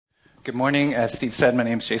Good morning. As Steve said, my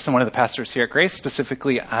name is Jason, one of the pastors here at Grace.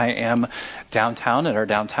 Specifically, I am downtown at our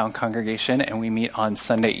downtown congregation, and we meet on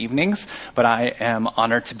Sunday evenings. But I am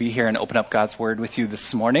honored to be here and open up God's Word with you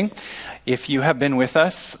this morning. If you have been with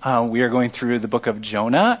us, we are going through the book of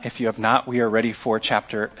Jonah. If you have not, we are ready for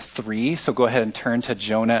chapter 3. So go ahead and turn to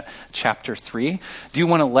Jonah chapter 3. Do you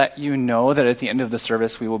want to let you know that at the end of the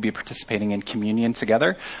service, we will be participating in communion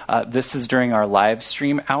together. This is during our live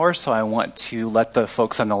stream hour, so I want to let the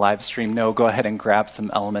folks on the live stream know, go ahead and grab some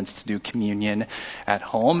elements to do communion at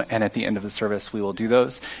home, and at the end of the service we will do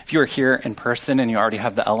those. If you are here in person and you already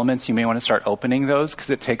have the elements, you may want to start opening those because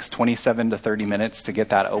it takes 27 to 30 minutes to get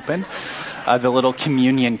that open. The little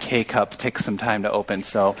communion K-cup takes some time to open,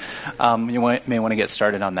 so may want to get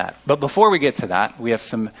started on that. But before we get to that, we have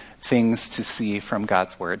some things to see from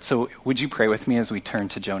God's Word. So would you pray with me as we turn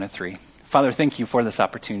to Jonah 3? Father, thank you for this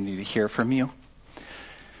opportunity to hear from you.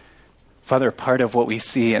 Father, part of what we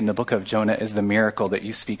see in the book of Jonah is the miracle that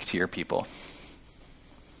you speak to your people.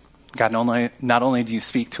 God, not only do you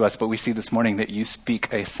speak to us, but we see this morning that you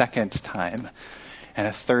speak a second time, and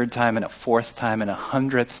a third time, and a fourth time, and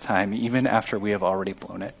 100th time, even after we have already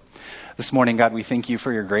blown it. This morning, God, we thank you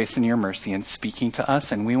for your grace and your mercy in speaking to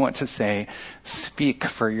us, and we want to say, speak,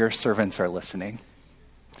 for your servants are listening.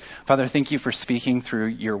 Father, thank you for speaking through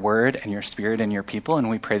your word and your spirit and your people, and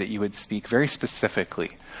we pray that you would speak very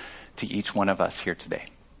specifically to each one of us here today.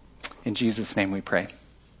 In Jesus' name we pray.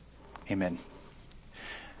 Amen.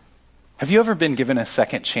 Have you ever been given a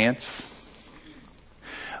second chance?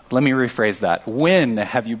 Let me rephrase that. When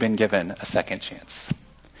have you been given a second chance?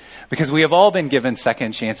 Because we have all been given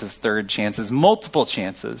second chances, third chances, multiple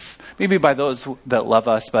chances, maybe by those that love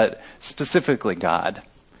us, but specifically God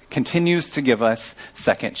continues to give us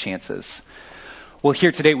second chances. Well,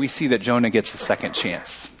 here today we see that Jonah gets a second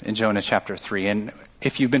chance in Jonah chapter 3. And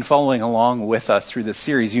if you've been following along with us through this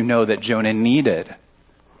series, you know that Jonah needed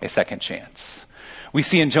a second chance. We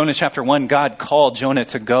see in Jonah chapter 1, God called Jonah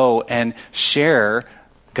to go and share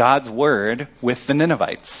God's word with the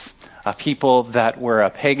Ninevites, a people that were a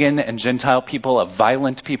pagan and Gentile people, a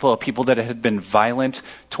violent people, a people that had been violent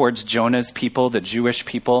towards Jonah's people, the Jewish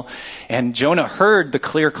people. And Jonah heard the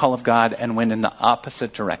clear call of God and went in the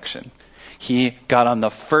opposite direction. He got on the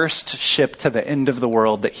first ship to the end of the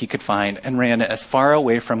world that he could find and ran as far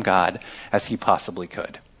away from God as he possibly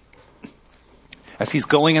could. As he's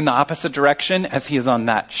going in the opposite direction, as he is on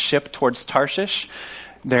that ship towards Tarshish,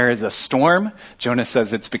 there is a storm. Jonah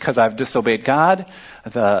says, it's because I've disobeyed God.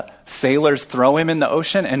 The sailors throw him in the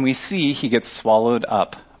ocean, and we see he gets swallowed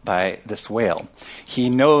up by this whale. He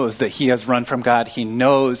knows that he has run from God. He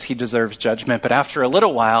knows he deserves judgment. But after a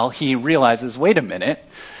little while, he realizes, wait a minute,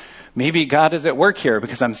 maybe God is at work here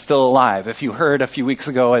because I'm still alive. If you heard a few weeks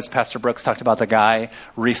ago, as Pastor Brooks talked about the guy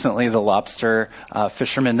recently, the lobster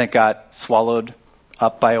fisherman that got swallowed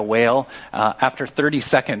up by a whale, after 30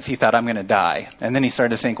 seconds, he thought, I'm going to die. And then he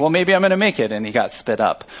started to think, well, maybe I'm going to make it, and he got spit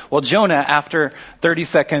up. Well, Jonah, after 30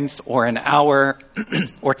 seconds or an hour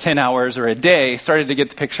or 10 hours or a day, started to get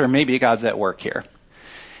the picture, maybe God's at work here.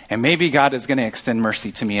 And maybe God is going to extend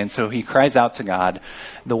mercy to me. And so he cries out to God.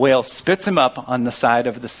 The whale spits him up on the side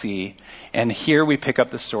of the sea. And here we pick up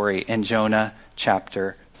the story in Jonah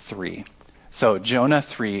chapter 3. So Jonah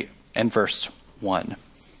 3 and verse 1.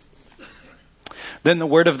 Then the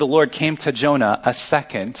word of the Lord came to Jonah a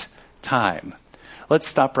second time. Let's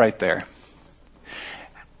stop right there.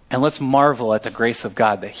 And let's marvel at the grace of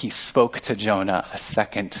God that he spoke to Jonah a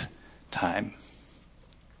second time.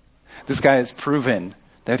 This guy has proven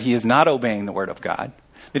that he is not obeying the word of God,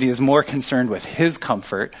 that he is more concerned with his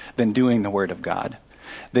comfort than doing the word of God,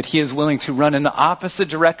 that he is willing to run in the opposite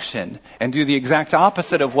direction and do the exact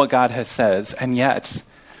opposite of what God has says. And yet,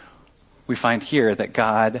 we find here that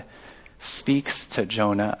God speaks to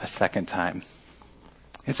Jonah a second time.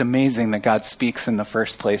 It's amazing that God speaks in the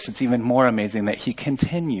first place. It's even more amazing that he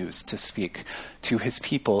continues to speak to his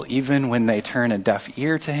people, even when they turn a deaf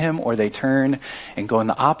ear to him or they turn and go in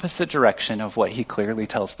the opposite direction of what he clearly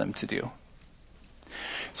tells them to do.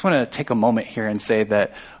 I just want to take a moment here and say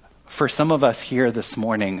that for some of us here this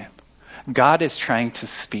morning, God is trying to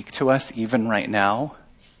speak to us even right now,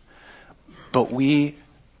 but we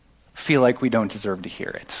feel like we don't deserve to hear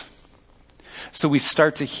it. So we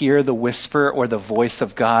start to hear the whisper or the voice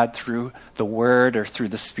of God through the word or through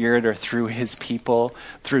the Spirit or through his people,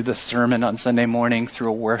 through the sermon on Sunday morning, through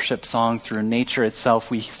a worship song, through nature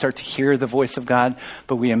itself. We start to hear the voice of God,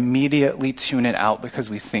 but we immediately tune it out because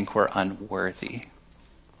we think we're unworthy.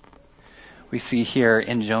 We see here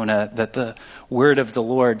in Jonah that the word of the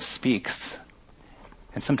Lord speaks,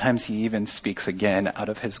 and sometimes he even speaks again out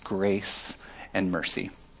of his grace and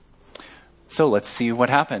mercy. So let's see what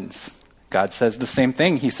happens. God says the same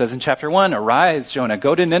thing. He says in chapter 1, "Arise, Jonah,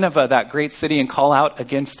 go to Nineveh, that great city, and call out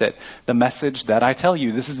against it the message that I tell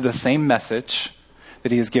you." This is the same message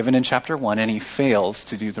that he has given in chapter 1, and he fails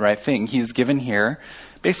to do the right thing. He is given here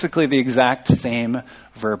basically the exact same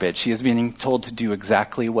verbiage. He is being told to do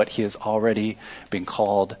exactly what he has already been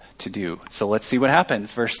called to do. So let's see what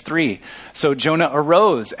happens. Verse 3, "So Jonah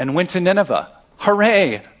arose and went to Nineveh."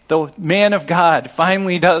 Hooray! The man of God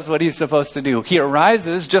finally does what he's supposed to do. He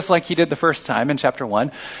arises just like he did the first time in chapter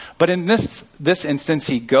 1. But in this instance,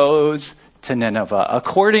 he goes to Nineveh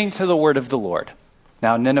according to the word of the Lord.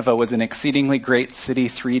 Now, Nineveh was an exceedingly great city,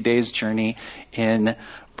 3 days' journey in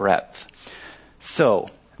breadth. So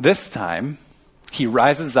this time, he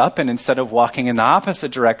rises up, and instead of walking in the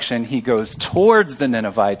opposite direction, he goes towards the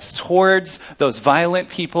Ninevites, towards those violent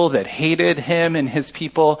people that hated him and his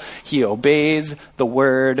people. He obeys the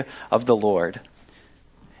word of the Lord.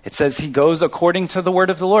 It says he goes according to the word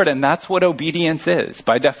of the Lord, and that's what obedience is,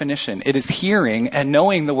 by definition. It is hearing and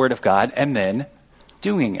knowing the word of God and then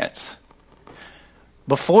doing it.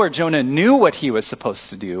 Before, Jonah knew what he was supposed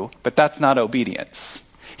to do, but that's not obedience.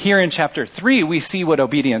 Here in chapter 3, we see what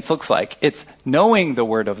obedience looks like. It's knowing the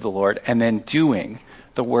word of the Lord and then doing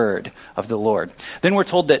the word of the Lord. Then we're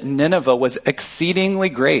told that Nineveh was exceedingly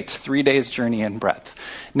great, 3 days' journey in breadth.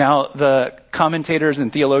 Now, the commentators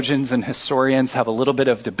and theologians and historians have a little bit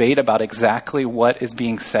of debate about exactly what is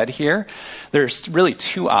being said here. There's really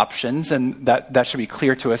two options, and that should be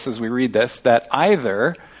clear to us as we read this, that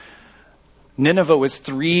either Nineveh was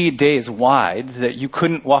 3 days wide, that you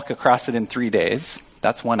couldn't walk across it in 3 days.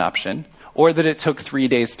 That's one option. Or that it took 3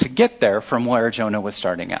 days to get there from where Jonah was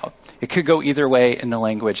starting out. It could go either way in the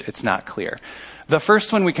language. It's not clear. The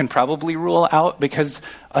first one we can probably rule out because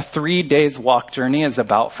a 3 days walk journey is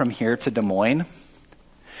about from here to Des Moines.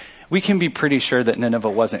 We can be pretty sure that Nineveh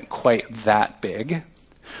wasn't quite that big.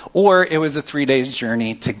 Or it was a 3 days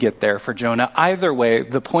journey to get there for Jonah. Either way,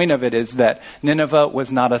 the point of it is that Nineveh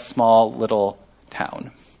was not a small little town.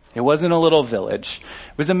 It wasn't a little village.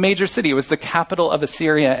 It was a major city. It was the capital of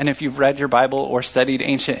Assyria. And if you've read your Bible or studied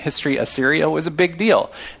ancient history, Assyria was a big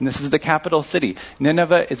deal. And this is the capital city.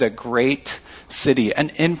 Nineveh is a great city,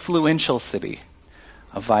 an influential city,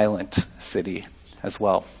 a violent city as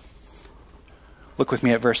well. Look with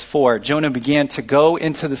me at verse 4. "Jonah began to go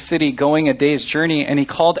into the city, going a day's journey, and he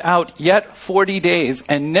called out, 'Yet 40 days,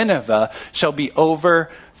 and Nineveh shall be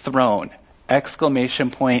overthrown!'"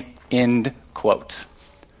 Exclamation point, end quote.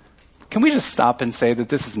 Can we just stop and say that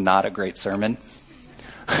this is not a great sermon?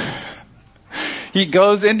 He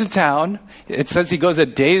goes into town. It says he goes a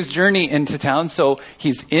day's journey into town. So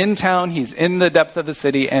he's in town, he's in the depth of the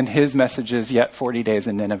city, and his message is, "Yet 40 days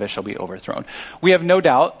and Nineveh shall be overthrown." We have no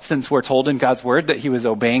doubt, since we're told in God's word, that he was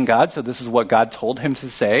obeying God. So this is what God told him to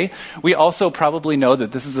say. We also probably know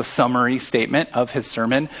that this is a summary statement of his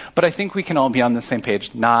sermon. But I think we can all be on the same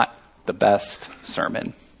page. Not the best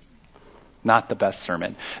sermon. Not the best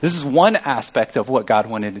sermon. This is one aspect of what God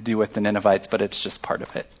wanted to do with the Ninevites, but it's just part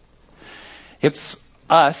of it. It's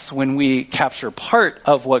us when we capture part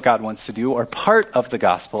of what God wants to do or part of the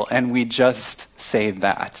gospel and we just say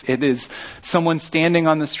that. It is someone standing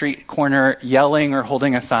on the street corner yelling or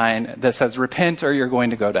holding a sign that says, "Repent or you're going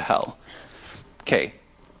to go to hell." Okay,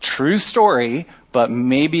 true story, but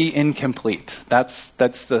maybe incomplete. That's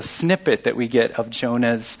the snippet that we get of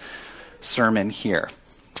Jonah's sermon here.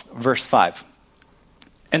 Verse 5.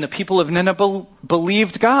 "And the people of Nineveh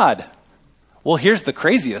believed God." Well, here's the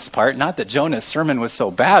craziest part. Not that Jonah's sermon was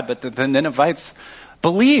so bad, but that the Ninevites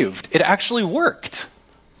believed. It actually worked.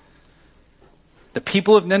 The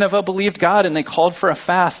people of Nineveh believed God, and they called for a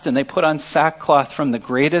fast, and they put on sackcloth from the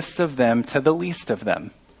greatest of them to the least of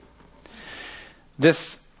them.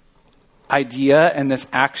 This idea and this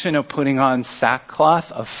action of putting on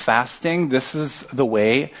sackcloth, of fasting, this is the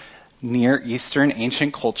way Near Eastern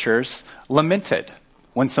ancient cultures lamented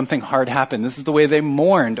when something hard happened. This is the way they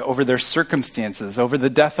mourned over their circumstances, over the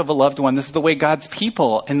death of a loved one. This is the way God's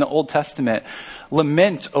people in the Old Testament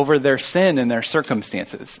lament over their sin and their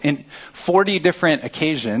circumstances. In 40 different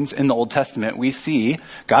occasions in the Old Testament, we see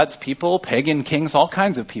God's people, pagan kings, all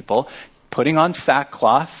kinds of people, putting on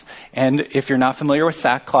sackcloth. And if you're not familiar with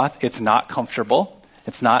sackcloth, it's not comfortable.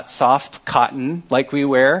 It's not soft cotton like we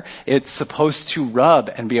wear. It's supposed to rub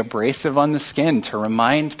and be abrasive on the skin to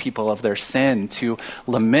remind people of their sin, to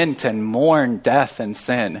lament and mourn death and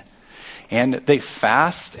sin. And they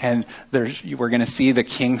fast, and we're going to see the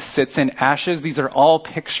king sits in ashes. These are all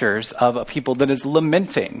pictures of a people that is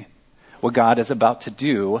lamenting what God is about to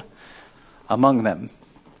do among them.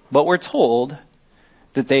 But we're told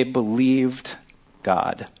that they believed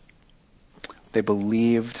God. They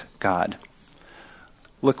believed God.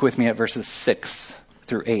 Look with me at verses 6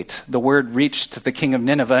 through 8. The word reached the king of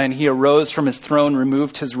Nineveh, and he arose from his throne,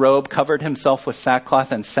 removed his robe, covered himself with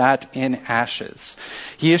sackcloth, and sat in ashes.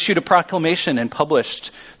 He issued a proclamation and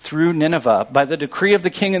published through Nineveh, by the decree of the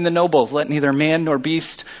king and the nobles, let neither man nor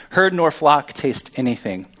beast, herd nor flock taste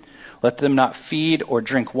anything. Let them not feed or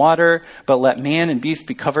drink water, but let man and beast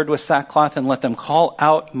be covered with sackcloth, and let them call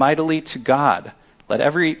out mightily to God. Let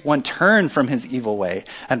everyone turn from his evil way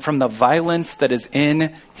and from the violence that is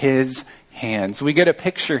in his hands. We get a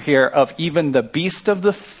picture here of even the beast of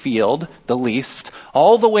the field, the least,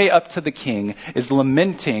 all the way up to the king, is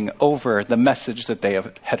lamenting over the message that they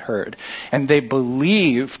had heard. And they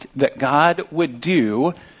believed that God would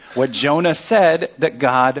do what Jonah said that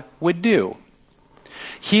God would do.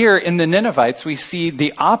 Here in the Ninevites, we see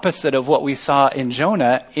the opposite of what we saw in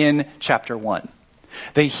Jonah in chapter 1.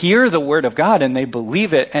 They hear the word of God and they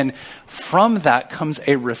believe it, and from that comes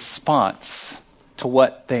a response to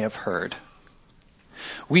what they have heard.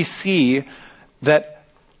 We see that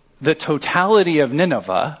the totality of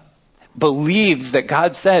Nineveh believes that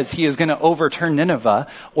God says he is going to overturn Nineveh,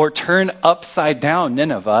 or turn upside down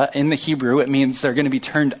Nineveh. In the Hebrew, it means they're going to be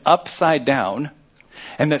turned upside down,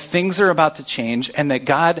 and that things are about to change, and that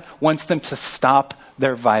God wants them to stop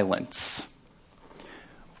their violence.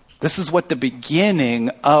 This is what the beginning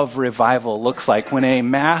of revival looks like, when a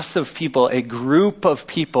mass of people, a group of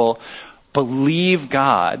people, believe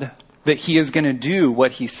God that he is going to do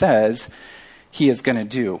what he says he is going to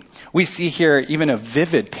do. We see here even a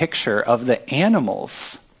vivid picture of the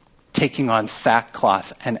animals taking on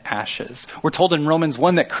sackcloth and ashes. We're told in Romans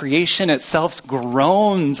 1 that creation itself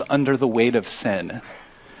groans under the weight of sin.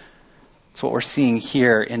 That's what we're seeing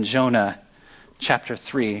here in Jonah chapter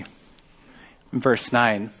 3, verse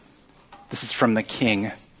 9. This is from the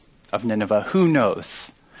king of Nineveh. Who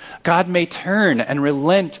knows? God may turn and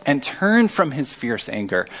relent and turn from his fierce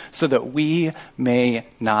anger so that we may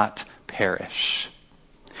not perish.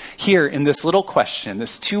 Here in this little question,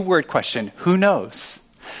 this two-word question, who knows?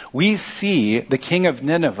 We see the king of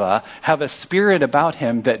Nineveh have a spirit about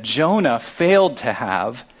him that Jonah failed to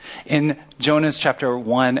have in Jonah's chapter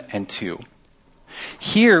 1 and 2.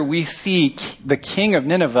 Here we see the king of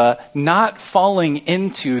Nineveh not falling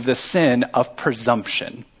into the sin of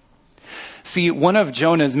presumption. See, one of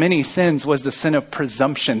Jonah's many sins was the sin of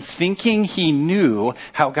presumption, thinking he knew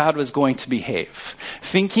how God was going to behave,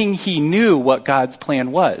 thinking he knew what God's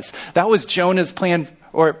plan was. That was Jonah's plan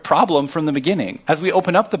or problem from the beginning. As we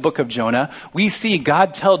open up the book of Jonah, we see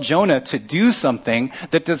God tell Jonah to do something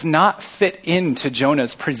that does not fit into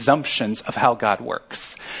Jonah's presumptions of how God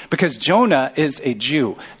works. Because Jonah is a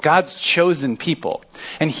Jew, God's chosen people.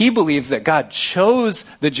 And he believes that God chose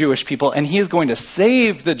the Jewish people, and he is going to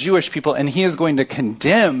save the Jewish people, and he is going to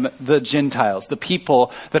condemn the Gentiles, the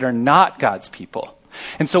people that are not God's people.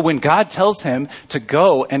 And so when God tells him to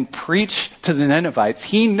go and preach to the Ninevites,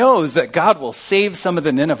 he knows that God will save some of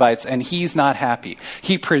the Ninevites, and he's not happy.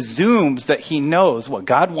 He presumes that he knows what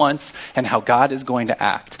God wants and how God is going to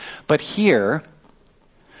act. But here,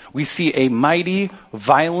 we see a mighty,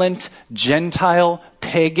 violent, Gentile,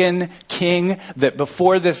 pagan king that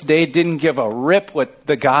before this day didn't give a rip what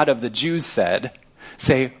the God of the Jews said,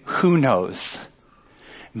 say, who knows?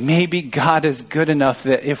 Maybe God is good enough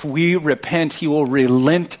that if we repent, he will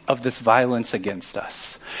relent of this violence against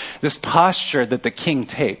us. This posture that the king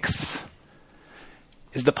takes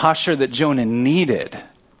is the posture that Jonah needed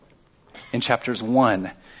in chapters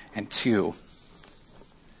 1 and 2.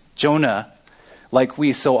 Jonah, like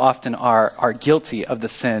we so often are guilty of the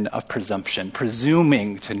sin of presumption,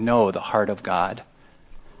 presuming to know the heart of God.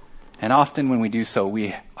 And often when we do so,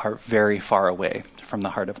 we are very far away from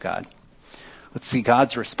the heart of God. Let's see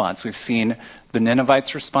God's response. We've seen the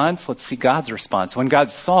Ninevites' response. Let's see God's response. When God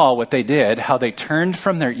saw what they did, how they turned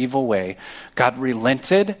from their evil way, God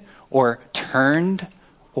relented or turned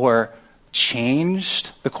or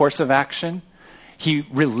changed the course of action. He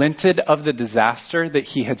relented of the disaster that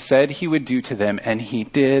he had said he would do to them, and he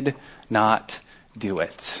did not do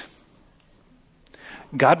it.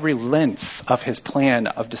 God relents of his plan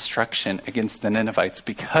of destruction against the Ninevites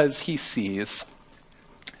because he sees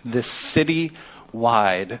this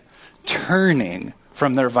city-wide turning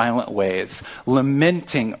from their violent ways,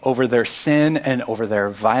 lamenting over their sin and over their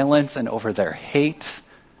violence and over their hate.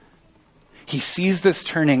 He sees this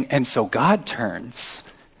turning, and so God turns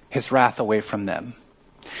his wrath away from them.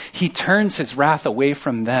 He turns his wrath away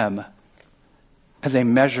from them as a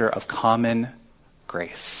measure of common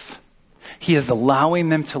grace. He is allowing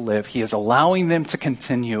them to live. He is allowing them to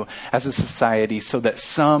continue as a society so that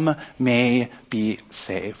some may be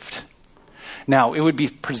saved. Now, it would be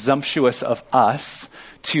presumptuous of us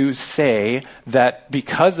to say that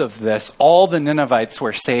because of this, all the Ninevites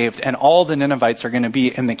were saved and all the Ninevites are going to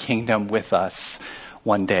be in the kingdom with us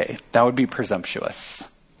one day. That would be presumptuous.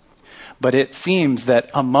 But it seems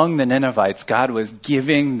that among the Ninevites, God was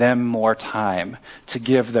giving them more time to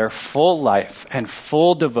give their full life and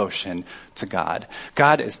full devotion to God.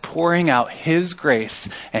 God is pouring out his grace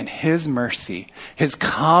and his mercy, his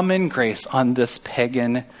common grace on this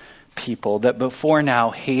pagan people that before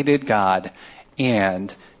now hated God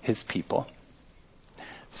and his people.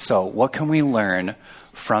 So what can we learn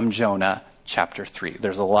from Jonah chapter 3?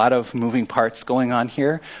 There's a lot of moving parts going on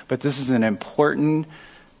here, but this is an important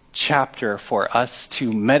chapter for us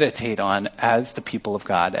to meditate on as the people of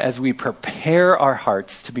God, as we prepare our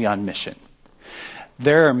hearts to be on mission.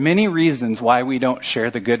 There are many reasons why we don't share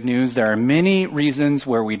the good news. There are many reasons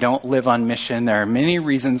where we don't live on mission. There are many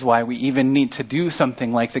reasons why we even need to do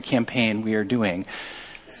something like the campaign we are doing.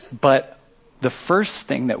 But the first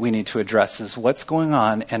thing that we need to address is what's going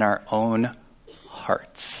on in our own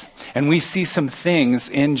hearts. And we see some things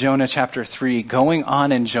in Jonah chapter 3 going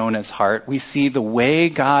on in Jonah's heart. We see the way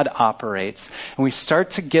God operates, and we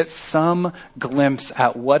start to get some glimpse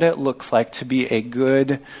at what it looks like to be a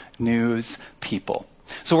good news people.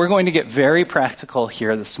 So we're going to get very practical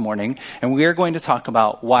here this morning, and we are going to talk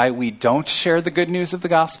about why we don't share the good news of the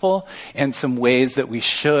gospel and some ways that we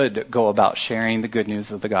should go about sharing the good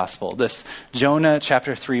news of the gospel. This Jonah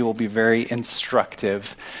chapter 3 will be very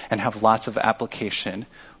instructive and have lots of application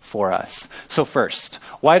for us. So first,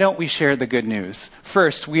 why don't we share the good news?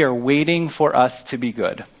 First, we are waiting for us to be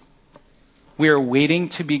good. We are waiting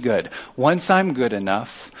to be good. Once I'm good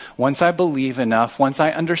enough, once I believe enough, once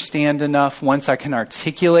I understand enough, once I can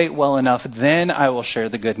articulate well enough, then I will share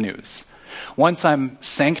the good news. Once I'm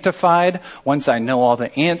sanctified, once I know all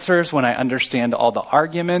the answers, when I understand all the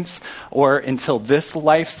arguments, or until this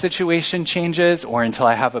life situation changes, or until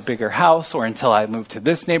I have a bigger house, or until I move to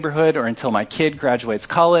this neighborhood, or until my kid graduates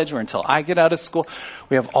college, or until I get out of school.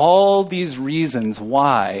 We have all these reasons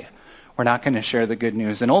why we're not going to share the good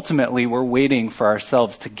news. And ultimately, we're waiting for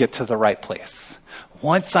ourselves to get to the right place.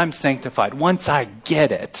 Once I'm sanctified, once I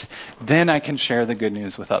get it, then I can share the good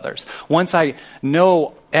news with others. Once I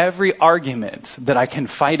know every argument that I can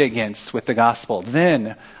fight against with the gospel,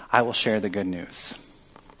 then I will share the good news.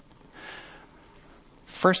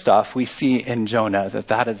 First off, we see in Jonah that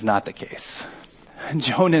that is not the case.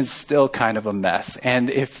 Jonah is still kind of a mess. And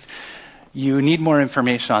if you need more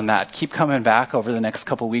information on that, keep coming back over the next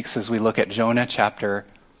couple weeks as we look at Jonah chapter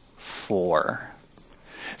 4.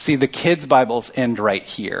 See, the kids' Bibles end right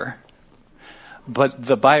here, but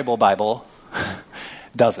the Bible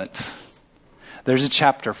doesn't. There's a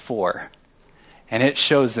chapter 4, and it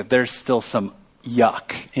shows that there's still some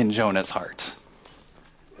yuck in Jonah's heart.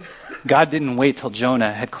 God didn't wait till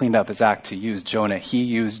Jonah had cleaned up his act to use Jonah. He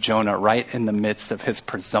used Jonah right in the midst of his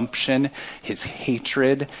presumption, his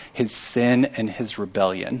hatred, his sin, and his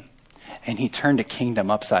rebellion. And he turned a kingdom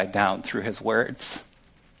upside down through his words.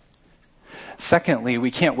 Secondly, we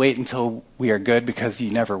can't wait until we are good because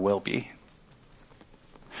you never will be.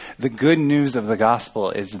 The good news of the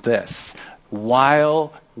gospel is this: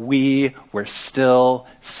 while we were still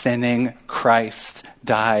sinning, Christ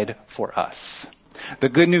died for us. The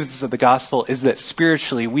good news of the gospel is that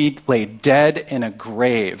spiritually we lay dead in a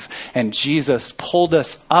grave, and Jesus pulled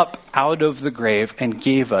us up out of the grave and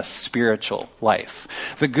gave us spiritual life.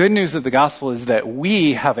 The good news of the gospel is that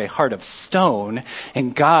we have a heart of stone,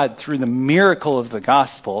 and God, through the miracle of the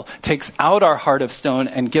gospel, takes out our heart of stone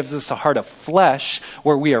and gives us a heart of flesh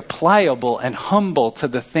where we are pliable and humble to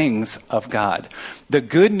the things of God. The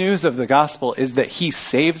good news of the gospel is that he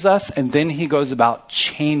saves us, and then he goes about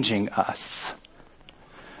changing us.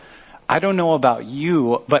 I don't know about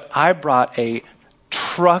you, but I brought a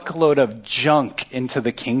truckload of junk into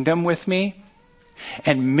the kingdom with me.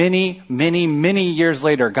 And many, many, many years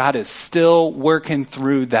later, God is still working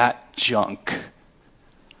through that junk.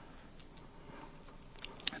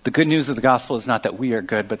 The good news of the gospel is not that we are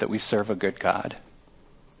good, but that we serve a good God.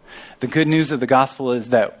 The good news of the gospel is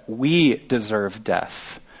that we deserve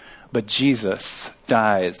death, but Jesus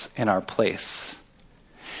dies in our place.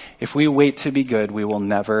 If we wait to be good, we will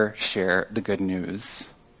never share the good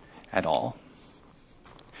news at all.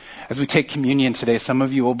 As we take communion today, some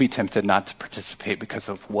of you will be tempted not to participate because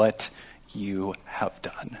of what you have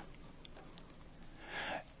done.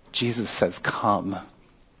 Jesus says, "Come,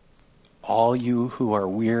 all you who are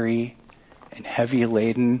weary and heavy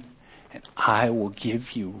laden, and I will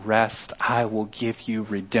give you rest. I will give you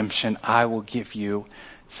redemption. I will give you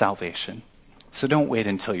salvation." So don't wait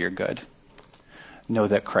until you're good. Know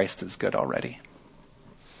that Christ is good already.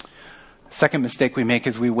 Second mistake we make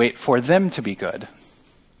is we wait for them to be good.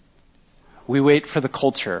 We wait for the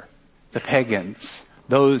culture, the pagans,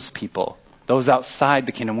 those people, those outside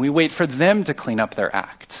the kingdom. We wait for them to clean up their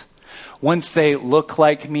act. Once they look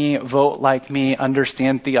like me, vote like me,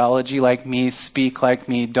 understand theology like me, speak like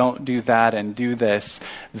me, don't do that and do this,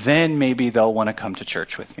 then maybe they'll want to come to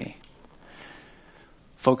church with me.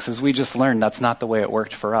 Folks, as we just learned, that's not the way it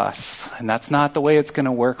worked for us. And that's not the way it's going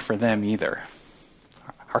to work for them either.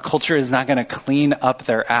 Our culture is not going to clean up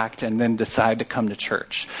their act and then decide to come to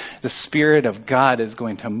church. The Spirit of God is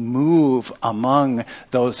going to move among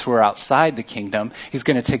those who are outside the kingdom. He's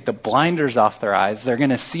going to take the blinders off their eyes. They're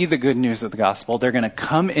going to see the good news of the gospel. They're going to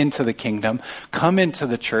come into the kingdom, come into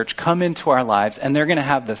the church, come into our lives, and they're going to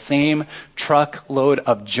have the same truckload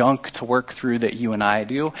of junk to work through that you and I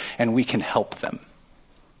do, and we can help them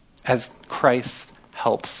as Christ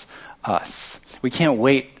helps us. We can't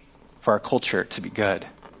wait for our culture to be good.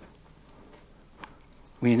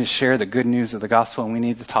 We need to share the good news of the gospel, and we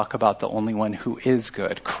need to talk about the only one who is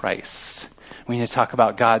good, Christ. We need to talk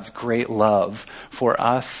about God's great love for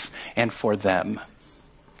us and for them.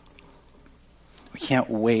 We can't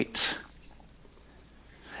wait.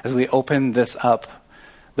 As we open this up,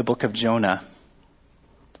 the book of Jonah,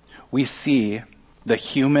 we see the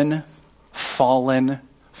human, fallen,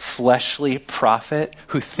 fleshly prophet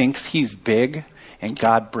who thinks he's big, and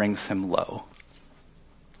God brings him low.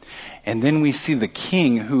 And then we see the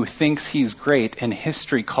king who thinks he's great and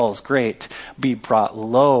history calls great be brought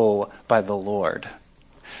low by the Lord.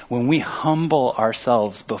 When we humble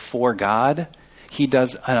ourselves before God, he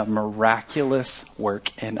does a miraculous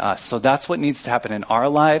work in us. So that's what needs to happen in our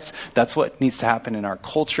lives. That's what needs to happen in our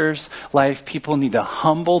culture's life. People need to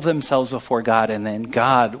humble themselves before God, and then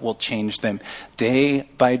God will change them day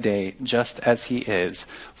by day, just as he is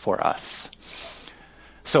for us.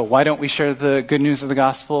 So why don't we share the good news of the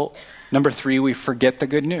gospel? Number 3, we forget the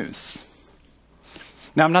good news.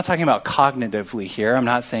 Now, I'm not talking about cognitively here. I'm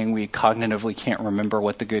not saying we cognitively can't remember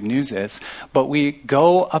what the good news is, but we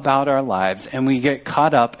go about our lives and we get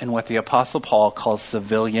caught up in what the Apostle Paul calls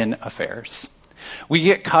civilian affairs. We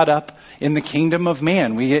get caught up in the kingdom of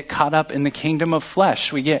man. We get caught up in the kingdom of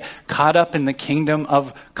flesh. We get caught up in the kingdom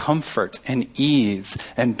of comfort and ease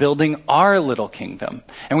and building our little kingdom.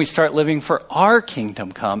 And we start living for our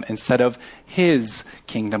kingdom come instead of his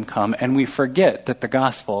kingdom come. And we forget that the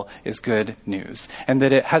gospel is good news and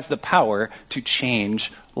that it has the power to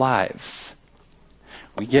change lives.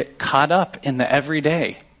 We get caught up in the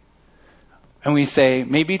everyday. And we say,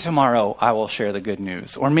 maybe tomorrow I will share the good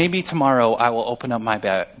news. Or maybe tomorrow I will open up my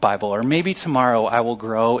Bible. Or maybe tomorrow I will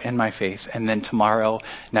grow in my faith. And then tomorrow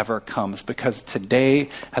never comes because today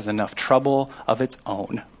has enough trouble of its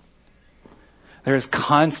own. There is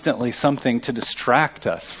constantly something to distract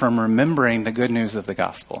us from remembering the good news of the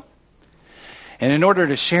gospel. And in order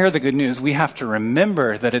to share the good news, we have to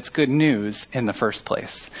remember that it's good news in the first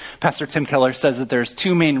place. Pastor Tim Keller says that there's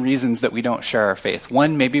 2 main reasons that we don't share our faith.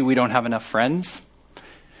 One, maybe we don't have enough friends.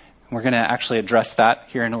 We're going to actually address that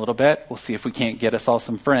here in a little bit. We'll see if we can't get us all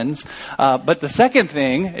some friends. But the second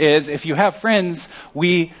thing is, if you have friends,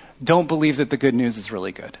 we don't believe that the good news is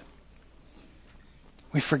really good.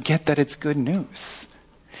 We forget that it's good news.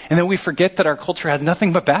 And then we forget that our culture has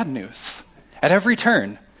nothing but bad news at every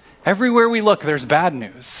turn. Everywhere we look, there's bad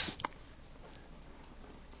news.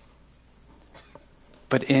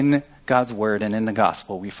 But in God's word and in the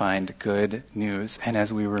gospel, we find good news. And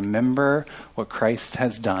as we remember what Christ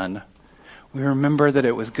has done, we remember that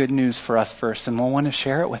it was good news for us first, and we'll want to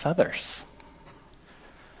share it with others.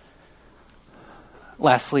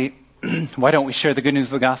 Lastly, why don't we share the good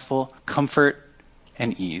news of the gospel? Comfort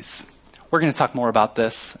and ease. We're going to talk more about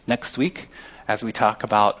this next week as we talk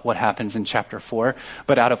about what happens in chapter 4.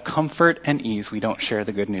 But out of comfort and ease, we don't share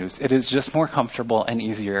the good news. It is just more comfortable and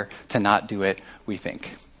easier to not do it, we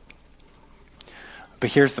think.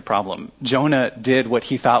 But here's the problem. Jonah did what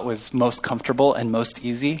he thought was most comfortable and most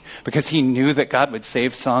easy because he knew that God would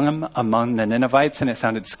save some among the Ninevites, and it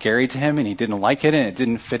sounded scary to him, and he didn't like it, and it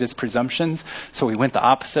didn't fit his presumptions. So he went the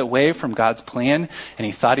opposite way from God's plan, and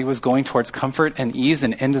he thought he was going towards comfort and ease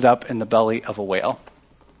and ended up in the belly of a whale.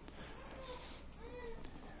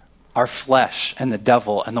 Our flesh and the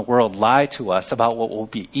devil and the world lie to us about what will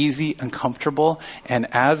be easy and comfortable. And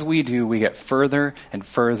as we do, we get further and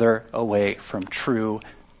further away from true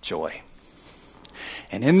joy.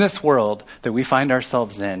 And in this world that we find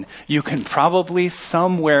ourselves in, you can probably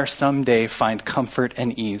somewhere someday find comfort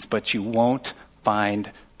and ease, but you won't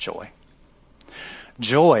find joy.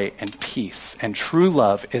 Joy and peace and true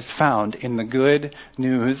love is found in the good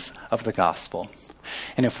news of the gospel.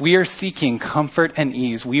 And if we are seeking comfort and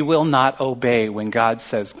ease, we will not obey when God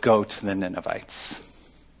says, go to the Ninevites.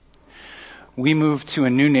 We moved to a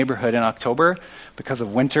new neighborhood in October. Because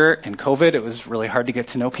of winter and COVID, it was really hard to get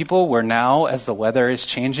to know people. Where now, as the weather is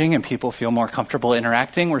changing and people feel more comfortable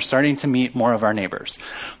interacting, we're starting to meet more of our neighbors.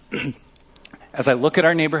 As I look at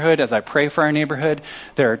our neighborhood, as I pray for our neighborhood,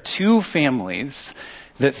 there are two families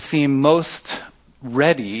that seem most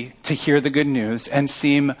ready to hear the good news and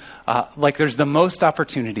seem like there's the most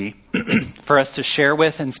opportunity for us to share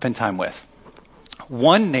with and spend time with.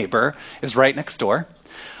 One neighbor is right next door.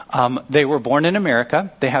 They were born in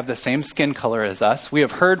America. They have the same skin color as us. We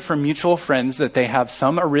have heard from mutual friends that they have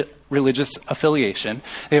some religious affiliation.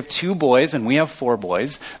 They have 2 boys, and we have 4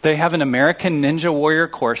 boys. They have an American Ninja Warrior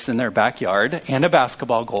course in their backyard and a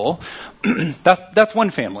basketball goal. That's one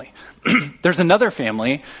family. There's another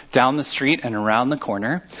family down the street and around the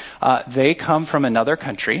corner. They come from another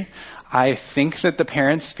country. I think that the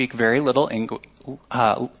parents speak very little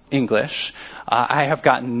English. I have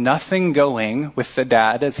gotten nothing going with the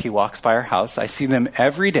dad as he walks by our house. I see them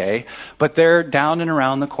every day, but they're down and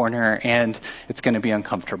around the corner, and it's going to be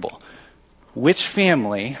uncomfortable. Which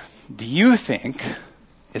family do you think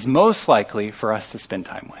is most likely for us to spend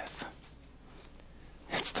time with?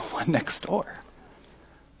 It's the one next door.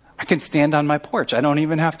 I can stand on my porch. I don't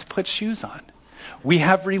even have to put shoes on. We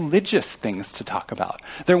have religious things to talk about.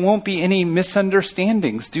 There won't be any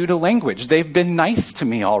misunderstandings due to language. They've been nice to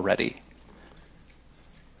me already.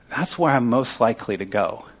 That's where I'm most likely to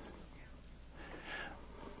go.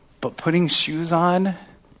 But putting shoes on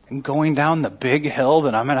and going down the big hill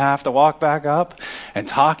that I'm going to have to walk back up and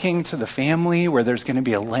talking to the family where there's going to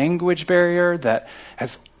be a language barrier that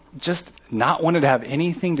has just not wanted to have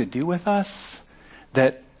anything to do with us,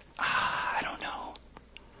 that I don't know.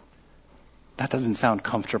 That doesn't sound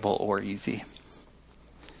comfortable or easy.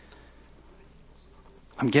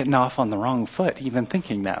 I'm getting off on the wrong foot even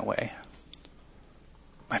thinking that way.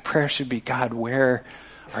 My prayer should be, God, where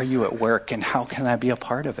are you at work and how can I be a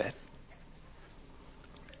part of it?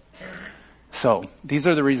 So these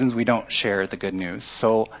are the reasons we don't share the good news.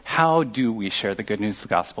 So how do we share the good news of the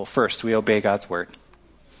gospel? First, we obey God's word.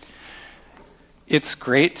 It's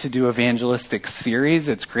great to do evangelistic series.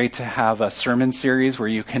 It's great to have a sermon series where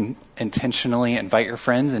you can intentionally invite your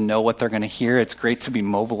friends and know what they're going to hear. It's great to be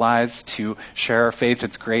mobilized to share our faith.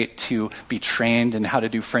 It's great to be trained in how to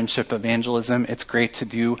do friendship evangelism. It's great to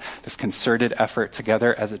do this concerted effort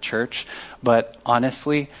together as a church. But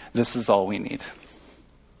honestly, this is all we need.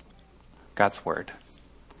 God's word.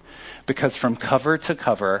 Because from cover to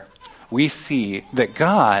cover, we see that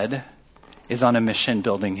God is on a mission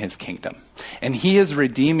building his kingdom. And he is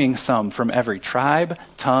redeeming some from every tribe,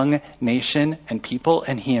 tongue, nation, and people,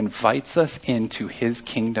 and he invites us into his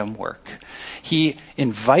kingdom work. He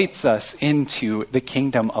invites us into the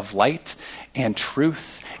kingdom of light and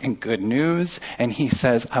truth and good news, and he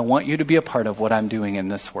says, I want you to be a part of what I'm doing in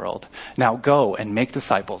this world. Now go and make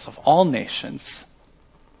disciples of all nations,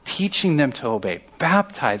 teaching them to obey,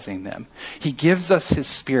 baptizing them. He gives us his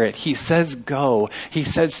spirit. He says, go. He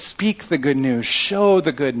says, speak the good news, show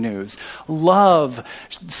the good news, love,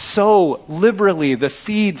 sow liberally the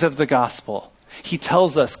seeds of the gospel. He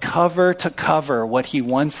tells us cover to cover what he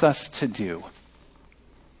wants us to do.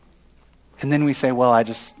 And then we say, well, I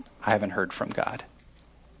haven't heard from God.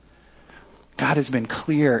 God has been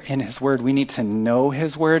clear in his word. We need to know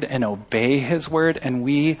his word and obey his word, and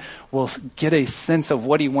we will get a sense of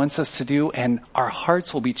what he wants us to do, and our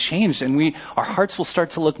hearts will be changed, and our hearts will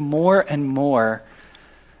start to look more and more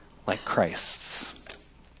like Christ's.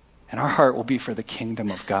 And our heart will be for the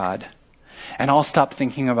kingdom of God. And I'll stop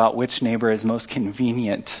thinking about which neighbor is most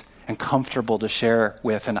convenient and comfortable to share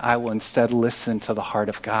with, and I will instead listen to the heart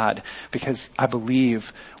of God, because I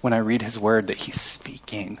believe when I read his word that he's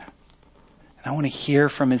speaking. And I want to hear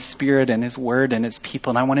from his spirit and his word and his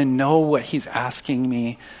people, and I want to know what he's asking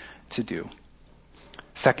me to do.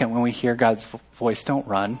 Second, when we hear God's voice, don't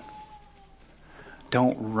run.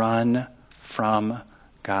 Don't run from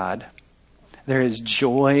God. There is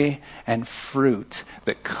joy and fruit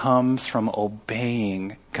that comes from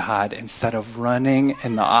obeying God instead of running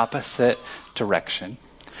in the opposite direction.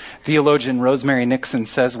 Theologian Rosemary Nixon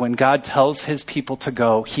says, when God tells his people to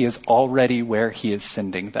go, he is already where he is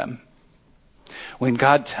sending them. When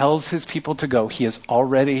God tells his people to go, he is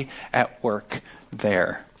already at work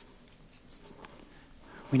there.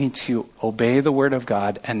 We need to obey the word of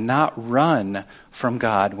God and not run from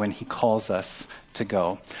God when he calls us to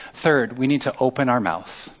go. Third, we need to open our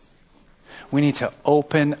mouth. We need to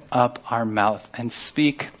open up our mouth and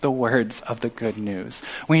speak the words of the good news.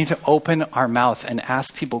 We need to open our mouth and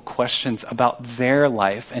ask people questions about their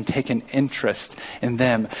life and take an interest in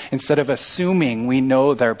them instead of assuming we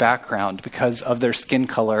know their background because of their skin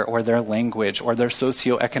color or their language or their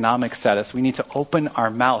socioeconomic status. We need to open our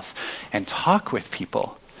mouth and talk with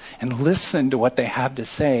people and listen to what they have to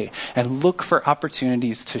say and look for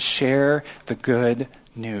opportunities to share the good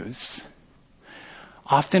news.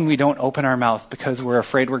 Often we don't open our mouth because we're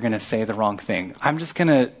afraid we're going to say the wrong thing. I'm just going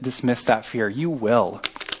to dismiss that fear. You will.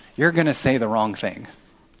 You're going to say the wrong thing.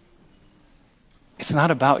 It's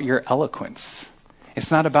not about your eloquence.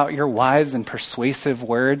 It's not about your wise and persuasive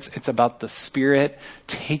words. It's about the Spirit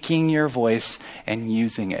taking your voice and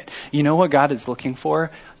using it. You know what God is looking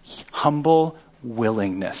for? Humble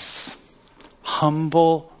willingness.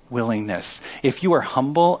 Humble willingness. If you are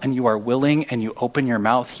humble and you are willing and you open your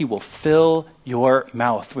mouth, he will fill your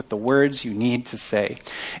mouth with the words you need to say.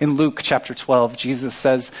 In Luke chapter 12, Jesus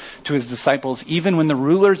says to his disciples, even when the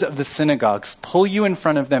rulers of the synagogues pull you in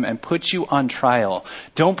front of them and put you on trial,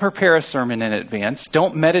 don't prepare a sermon in advance.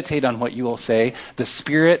 Don't meditate on what you will say. The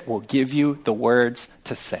Spirit will give you the words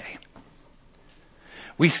to say.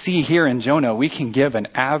 We see here in Jonah, we can give an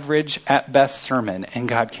average at best sermon and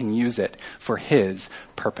God can use it for his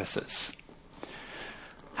purposes.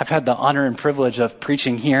 I've had the honor and privilege of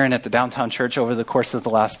preaching here and at the downtown church over the course of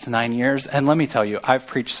the last 9 years. And let me tell you, I've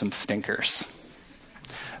preached some stinkers.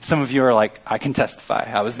 Some of you are like, I can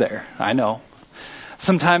testify. I was there. I know.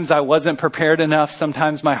 Sometimes I wasn't prepared enough.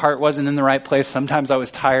 Sometimes my heart wasn't in the right place. Sometimes I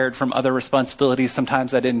was tired from other responsibilities.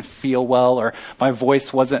 Sometimes I didn't feel well or my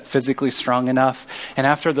voice wasn't physically strong enough. And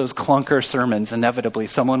after those clunker sermons, inevitably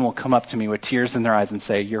someone will come up to me with tears in their eyes and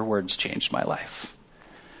say, your words changed my life.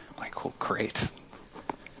 I'm like, well, great.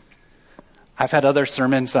 I've had other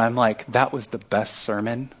sermons that I'm like, that was the best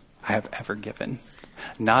sermon I have ever given.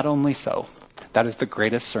 Not only so, that is the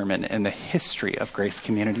greatest sermon in the history of Grace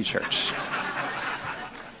Community Church.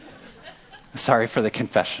 Sorry for the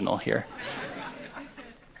confessional here.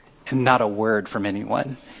 And not a word from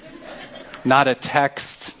anyone. Not a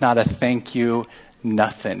text, not a thank you,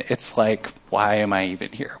 nothing. It's like, why am I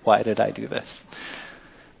even here? Why did I do this?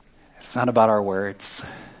 It's not about our words.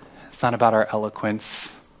 It's not about our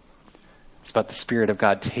eloquence. It's about the Spirit of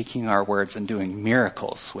God taking our words and doing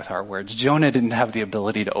miracles with our words. Jonah didn't have the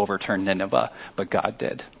ability to overturn Nineveh, but God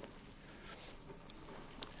did.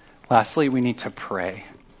 Lastly, we need to pray.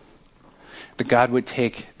 That God would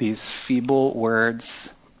take these feeble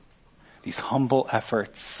words, these humble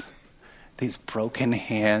efforts, these broken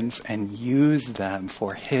hands, and use them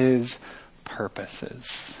for his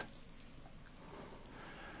purposes.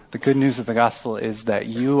 The good news of the gospel is that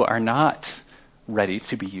you are not ready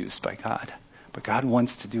to be used by God, but God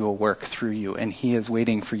wants to do a work through you, and he is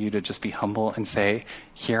waiting for you to just be humble and say,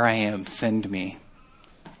 here I am, send me.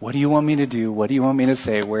 What do you want me to do? What do you want me to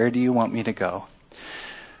say? Where do you want me to go?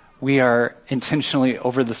 We are intentionally,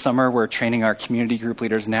 over the summer, we're training our community group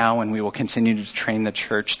leaders now, and we will continue to train the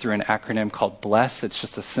church through an acronym called BLESS. It's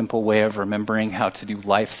just a simple way of remembering how to do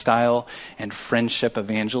lifestyle and friendship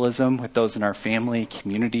evangelism with those in our family,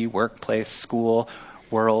 community, workplace, school,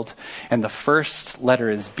 world. And the first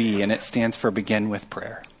letter is B, and it stands for begin with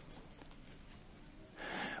prayer.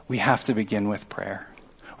 We have to begin with prayer.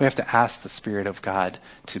 We have to ask the Spirit of God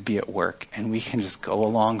to be at work, and we can just go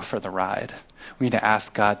along for the ride. We need to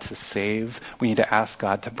ask God to save. We need to ask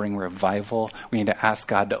God to bring revival. We need to ask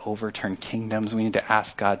God to overturn kingdoms. We need to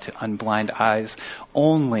ask God to unblind eyes.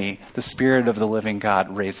 Only the Spirit of the living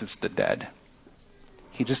God raises the dead.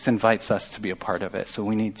 He just invites us to be a part of it, so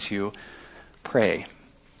we need to pray.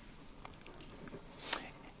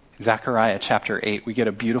 Zechariah chapter 8, we get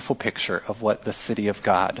a beautiful picture of what the city of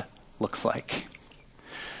God looks like.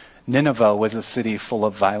 Nineveh was a city full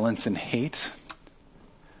of violence and hate.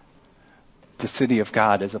 The city of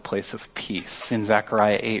God is a place of peace. In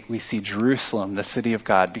Zechariah 8, we see Jerusalem, the city of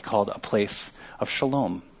God, be called a place of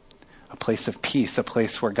shalom, a place of peace, a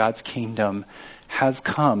place where God's kingdom has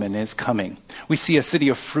come and is coming. We see a city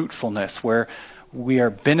of fruitfulness where we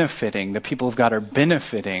are benefiting, the people of God are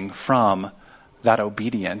benefiting from that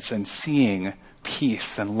obedience and seeing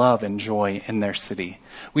peace and love and joy in their city.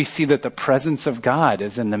 We see that the presence of God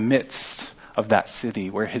is in the midst of that city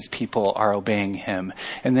where his people are obeying him.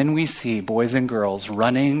 And then we see boys and girls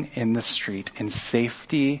running in the street in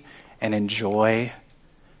safety and in joy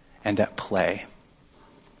and at play.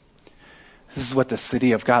 This is what the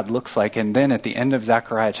city of God looks like. And then at the end of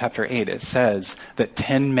Zechariah chapter 8, it says that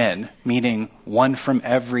 10 men, meaning one from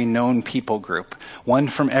every known people group, one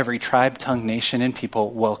from every tribe, tongue, nation, and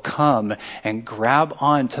people, will come and grab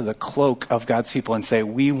onto the cloak of God's people and say,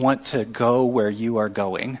 we want to go where you are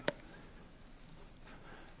going.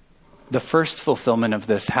 The first fulfillment of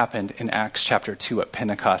this happened in Acts chapter 2 at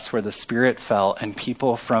Pentecost, where the Spirit fell and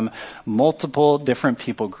people from multiple different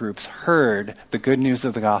people groups heard the good news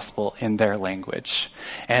of the gospel in their language.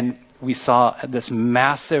 And we saw this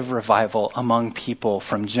massive revival among people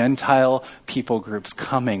from Gentile people groups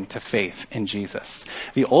coming to faith in Jesus.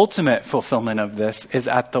 The ultimate fulfillment of this is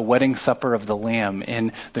at the wedding supper of the Lamb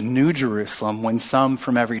in the New Jerusalem, when some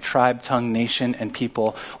from every tribe, tongue, nation, and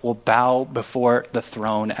people will bow before the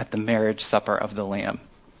throne at the marriage supper of the Lamb.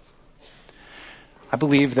 I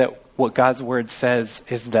believe that what God's word says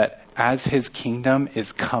is that as his kingdom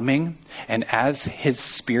is coming and as his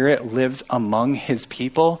Spirit lives among his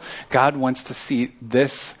people, God wants to see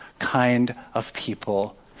this kind of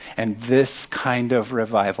people and this kind of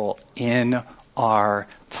revival in our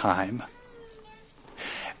time.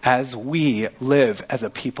 As we live as a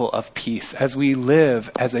people of peace, as we live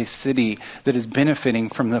as a city that is benefiting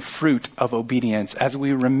from the fruit of obedience, as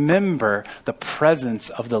we remember the presence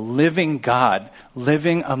of the living God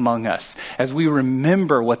living among us, as we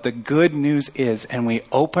remember what the good news is and we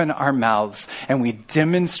open our mouths and we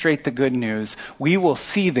demonstrate the good news, we will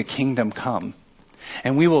see the kingdom come.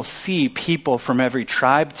 And we will see people from every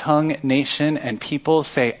tribe, tongue, nation, and people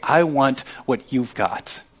say, I want what you've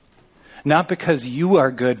got. Not because you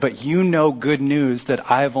are good, but you know good news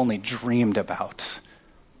that I've only dreamed about.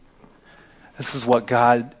 This is what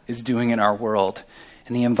God is doing in our world,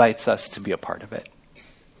 and he invites us to be a part of it.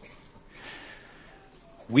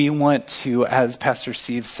 We want to, as Pastor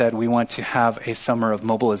Steve said, we want to have a summer of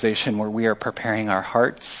mobilization where we are preparing our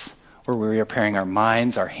hearts, where we are preparing our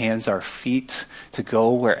minds, our hands, our feet to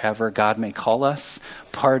go wherever God may call us.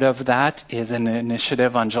 Part of that is an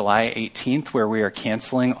initiative on July 18th where we are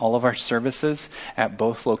canceling all of our services at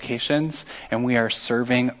both locations and we are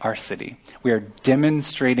serving our city. We are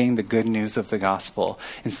demonstrating the good news of the gospel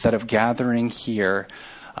instead of gathering here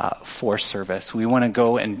for service. We want to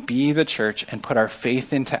go and be the church and put our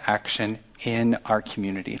faith into action in our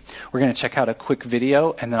community. We're going to check out a quick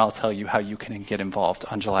video and then I'll tell you how you can get involved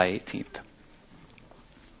on July 18th.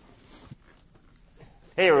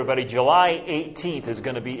 Hey everybody, July 18th is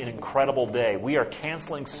going to be an incredible day. We are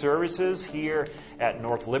canceling services here at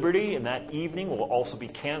North Liberty, and that evening we'll also be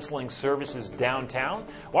canceling services downtown.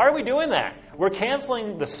 Why are we doing that? We're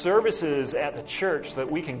canceling the services at the church so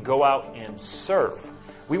that we can go out and serve.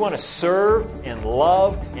 We want to serve and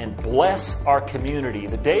love and bless our community.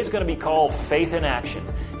 The day is going to be called Faith in Action,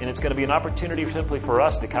 and it's going to be an opportunity simply for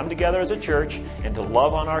us to come together as a church and to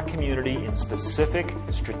love on our community in specific,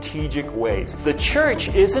 strategic ways. The church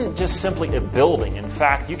isn't just simply a building. In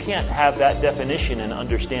fact, you can't have that definition and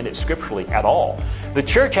understand it scripturally at all. The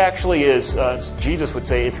church actually is, as Jesus would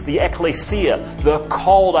say, it's the ecclesia, the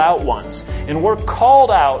called out ones. And we're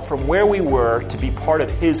called out from where we were to be part of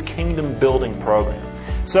his kingdom building program.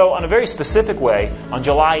 So in a very specific way, on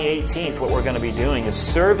July 18th, what we're going to be doing is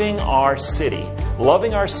serving our city,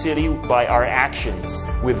 loving our city by our actions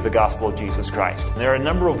with the gospel of Jesus Christ. And there are a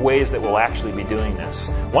number of ways that we'll actually be doing this.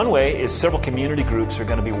 One way is several community groups are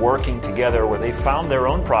going to be working together where they found their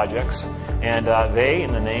own projects, and they,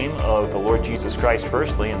 in the name of the Lord Jesus Christ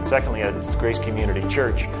firstly, and secondly as Grace Community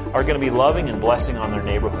Church, are going to be loving and blessing on their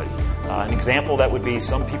neighborhood. An example that would be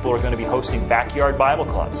some people are going to be hosting backyard Bible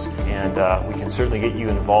clubs, and we can certainly get you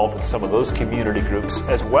involved with some of those community groups,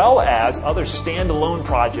 as well as other standalone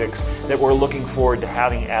projects that we're looking forward to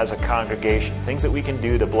having as a congregation. Things that we can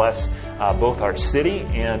do to bless both our city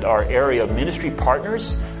and our area of ministry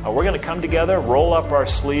partners. We're going to come together, roll up our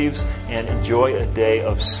sleeves, and enjoy a day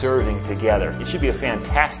of serving together. It should be a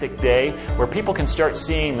fantastic day where people can start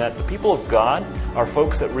seeing that the people of God are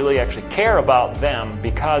folks that really actually care about them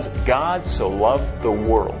because God so loved the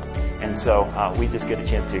world. And so we just get a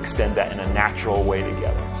chance to extend that in a natural way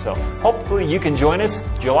together. So hopefully you can join us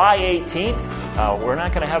July 18th. We're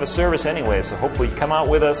not going to have a service anyway, so hopefully you come out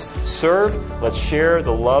with us, serve. Let's share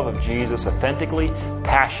the love of Jesus authentically,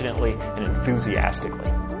 passionately, and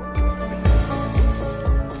enthusiastically.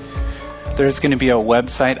 There's going to be a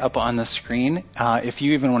website up on the screen. If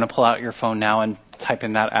you even want to pull out your phone now and type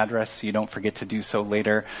in that address so you don't forget to do so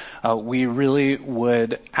later, we really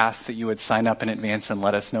would ask that you would sign up in advance and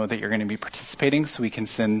let us know that you're going to be participating so we can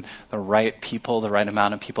send the right people, the right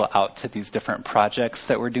amount of people out to these different projects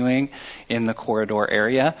that we're doing in the corridor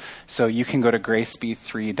area. So you can go to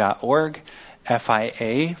graceb3.org,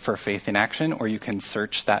 FIA for Faith in Action, or you can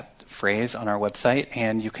search that phrase on our website,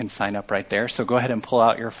 and you can sign up right there. So go ahead and pull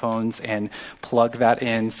out your phones and plug that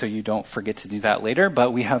in so you don't forget to do that later.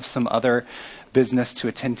 But we have some other business to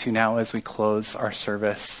attend to now as we close our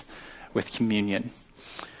service with communion.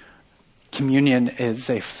 Communion is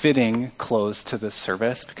a fitting close to this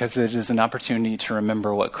service because it is an opportunity to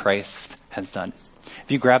remember what Christ has done.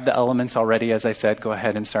 If you grabbed the elements already, as I said, go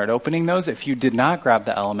ahead and start opening those. If you did not grab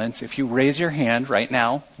the elements, if you raise your hand right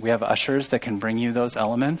now, we have ushers that can bring you those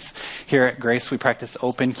elements. Here at Grace, we practice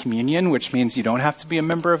open communion, which means you don't have to be a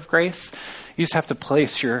member of Grace. You just have to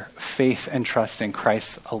place your faith and trust in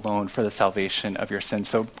Christ alone for the salvation of your sins.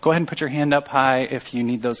 So go ahead and put your hand up high if you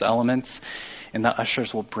need those elements, and the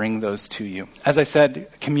ushers will bring those to you. As I said,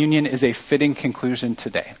 communion is a fitting conclusion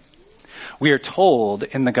today. We are told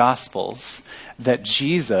in the Gospels that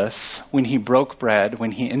Jesus, when he broke bread,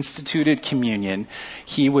 when he instituted communion,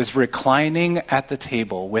 he was reclining at the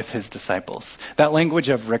table with his disciples. That language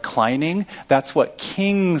of reclining, that's what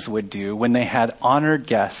kings would do when they had honored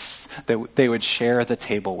guests that they would share the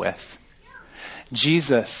table with.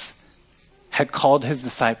 Jesus had called his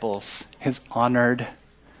disciples his honored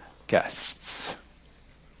guests.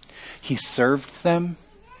 He served them.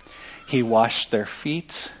 He washed their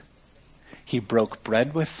feet. He broke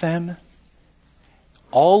bread with them.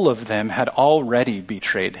 All of them had already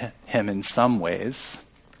betrayed him in some ways.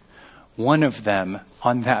 One of them,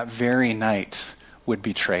 on that very night, would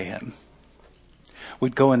betray him,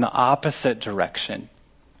 would go in the opposite direction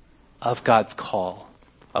of God's call,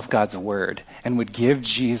 of God's word, and would give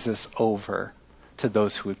Jesus over to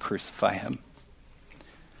those who would crucify him.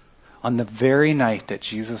 On the very night that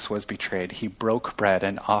Jesus was betrayed, he broke bread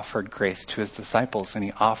and offered grace to his disciples, and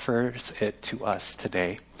he offers it to us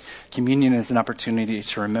today. Communion is an opportunity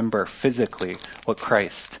to remember physically what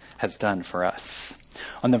Christ has done for us.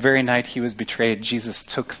 On the very night he was betrayed, Jesus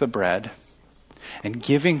took the bread, and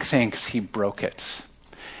giving thanks, he broke it.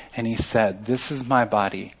 And he said, "This is my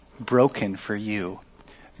body, broken for you.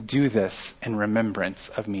 Do this in remembrance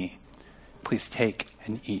of me. Please take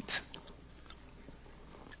and eat."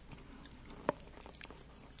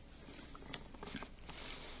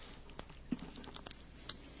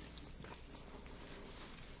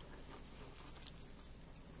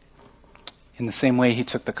 In the same way, he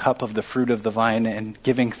took the cup of the fruit of the vine, and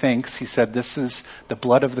giving thanks, he said, "This is the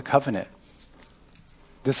blood of the covenant.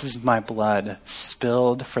 This is my blood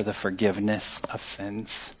spilled for the forgiveness of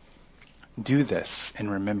sins. Do this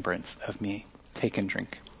in remembrance of me." Take and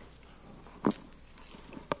drink.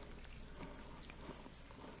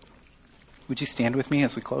 Would you stand with me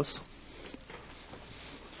as we close?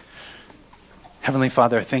 Heavenly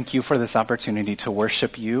Father, thank you for this opportunity to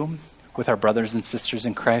worship you with our brothers and sisters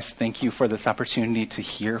in Christ. Thank you for this opportunity to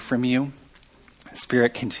hear from you.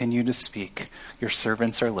 Spirit, continue to speak. Your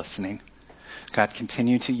servants are listening. God,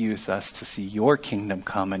 continue to use us to see your kingdom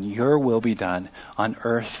come and your will be done on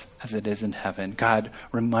earth as it is in heaven. God,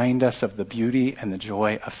 remind us of the beauty and the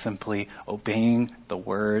joy of simply obeying the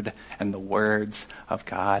word and the words of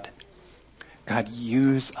God. God,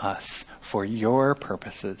 use us for your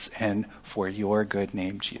purposes and for your good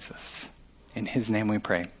name, Jesus. In his name we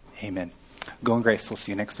pray. Amen. Go in grace. We'll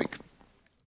see you next week.